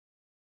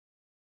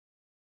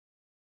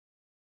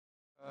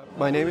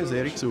My name is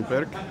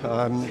Suuberg.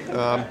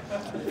 I'm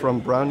from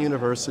Brown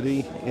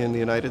University in the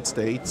United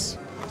States,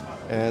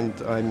 and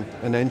I'm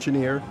an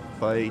engineer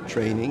by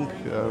training,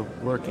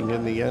 working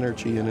in the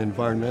energy and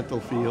environmental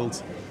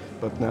fields.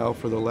 But now,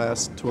 for the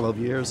last 12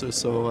 years or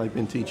so, I've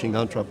been teaching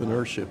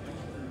entrepreneurship.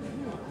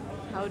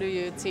 How do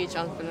you teach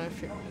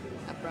entrepreneurship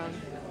at Brown?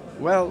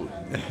 Well,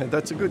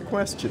 that's a good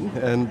question,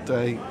 and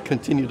I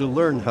continue to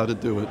learn how to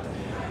do it.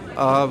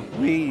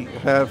 We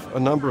have a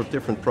number of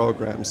different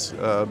programs.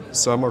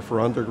 Some are for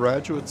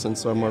undergraduates and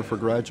some are for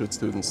graduate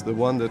students. The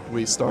one that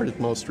we started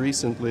most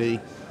recently,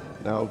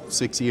 now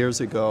 6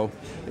 years ago,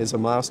 is a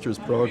master's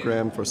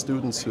program for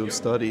students who have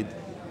studied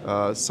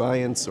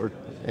science or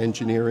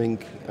engineering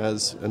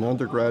as an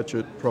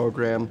undergraduate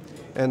program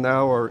and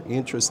now are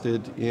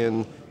interested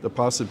in the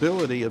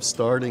possibility of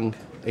starting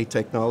a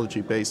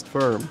technology-based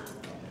firm.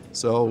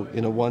 So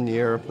in a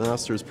one-year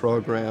master's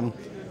program,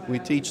 we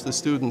teach the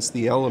students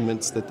the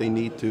elements that they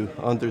need to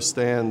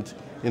understand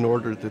in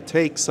order to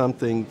take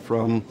something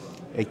from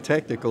a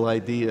technical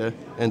idea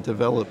and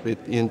develop it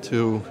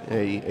into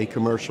a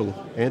commercial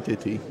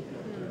entity.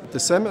 The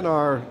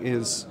seminar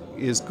is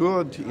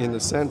good in the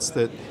sense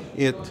that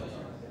it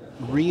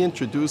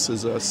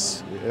reintroduces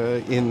us,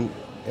 in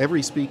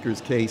every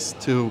speaker's case,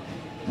 to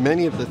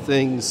many of the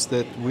things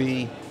that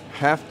we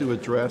have to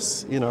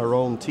address in our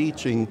own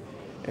teaching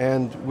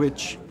and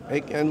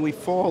we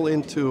fall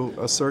into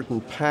a certain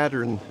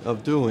pattern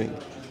of doing.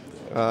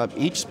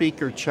 Each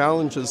speaker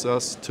challenges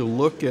us to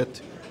look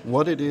at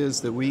what it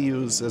is that we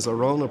use as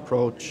our own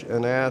approach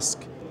and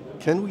ask,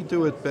 can we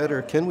do it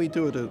better? Can we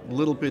do it a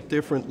little bit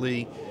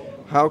differently?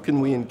 How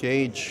can we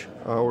engage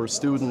our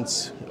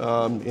students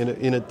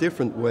in a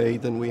different way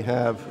than we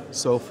have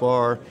so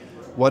far?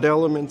 What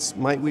elements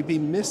might we be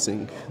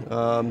missing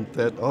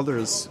that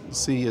others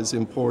see as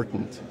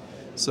important?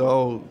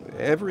 So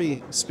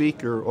every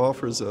speaker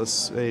offers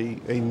us a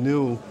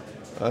new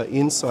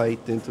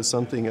insight into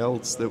something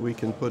else that we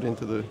can put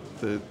into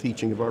the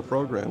teaching of our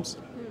programs.